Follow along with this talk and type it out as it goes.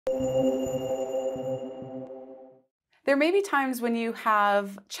There may be times when you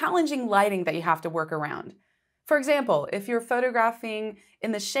have challenging lighting that you have to work around. For example, if you're photographing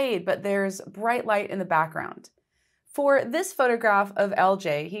in the shade, but there's bright light in the background. For this photograph of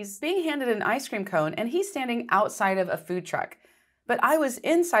LJ, he's being handed an ice cream cone and he's standing outside of a food truck. But I was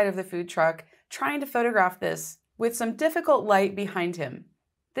inside of the food truck trying to photograph this with some difficult light behind him.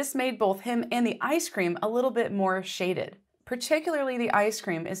 This made both him and the ice cream a little bit more shaded. Particularly the ice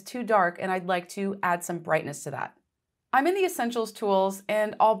cream is too dark and I'd like to add some brightness to that. I'm in the Essentials tools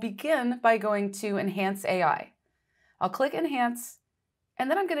and I'll begin by going to Enhance AI. I'll click Enhance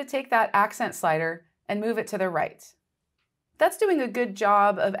and then I'm going to take that accent slider and move it to the right. That's doing a good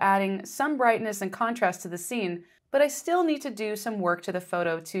job of adding some brightness and contrast to the scene, but I still need to do some work to the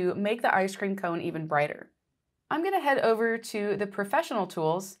photo to make the ice cream cone even brighter. I'm going to head over to the Professional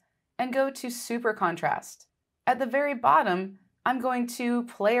tools and go to Supercontrast. At the very bottom, I'm going to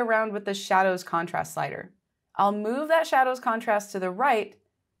play around with the Shadows Contrast slider. I'll move that Shadows Contrast to the right,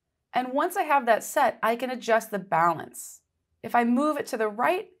 and once I have that set, I can adjust the balance. If I move it to the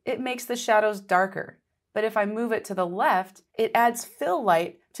right, it makes the shadows darker, but if I move it to the left, it adds fill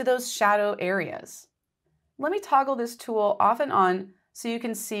light to those shadow areas. Let me toggle this tool off and on so you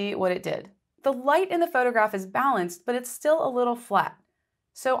can see what it did. The light in the photograph is balanced, but it's still a little flat.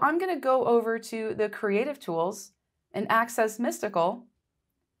 So I'm going to go over to the Creative tools and access Mystical.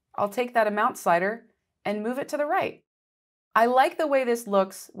 I'll take that amount slider and move it to the right. I like the way this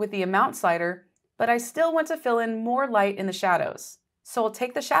looks with the amount slider, but I still want to fill in more light in the shadows. So I'll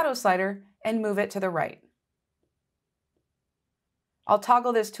take the shadow slider and move it to the right. I'll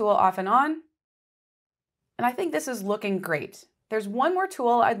toggle this tool off and on, and I think this is looking great. There's one more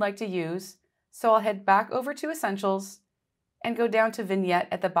tool I'd like to use, so I'll head back over to Essentials and go down to Vignette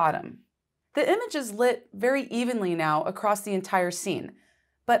at the bottom. The image is lit very evenly now across the entire scene,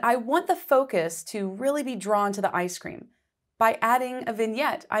 but I want the focus to really be drawn to the ice cream. By adding a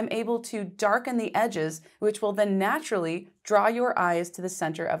vignette, I'm able to darken the edges, which will then naturally draw your eyes to the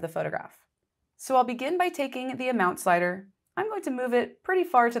center of the photograph. So I'll begin by taking the amount slider. I'm going to move it pretty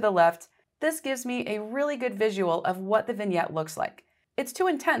far to the left. This gives me a really good visual of what the vignette looks like. It's too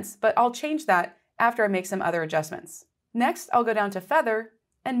intense, but I'll change that after I make some other adjustments. Next, I'll go down to Feather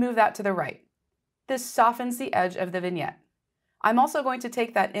and move that to the right. This softens the edge of the vignette. I'm also going to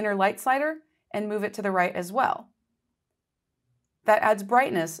take that inner light slider and move it to the right as well. That adds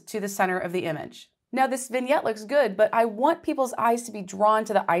brightness to the center of the image. Now this vignette looks good, but I want people's eyes to be drawn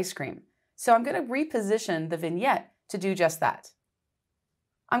to the ice cream. So I'm going to reposition the vignette to do just that.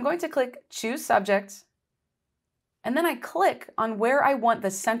 I'm going to click Choose Subject, and then I click on where I want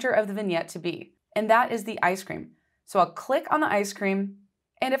the center of the vignette to be, and that is the ice cream. So I'll click on the ice cream,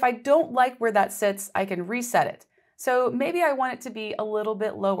 and if I don't like where that sits, I can reset it. So maybe I want it to be a little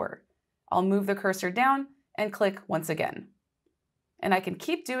bit lower. I'll move the cursor down and click once again. And I can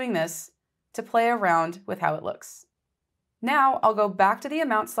keep doing this to play around with how it looks. Now I'll go back to the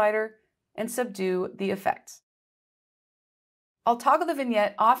amount slider and subdue the effect. I'll toggle the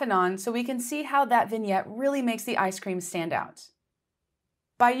vignette off and on so we can see how that vignette really makes the ice cream stand out.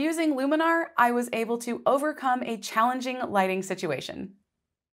 By using Luminar, I was able to overcome a challenging lighting situation.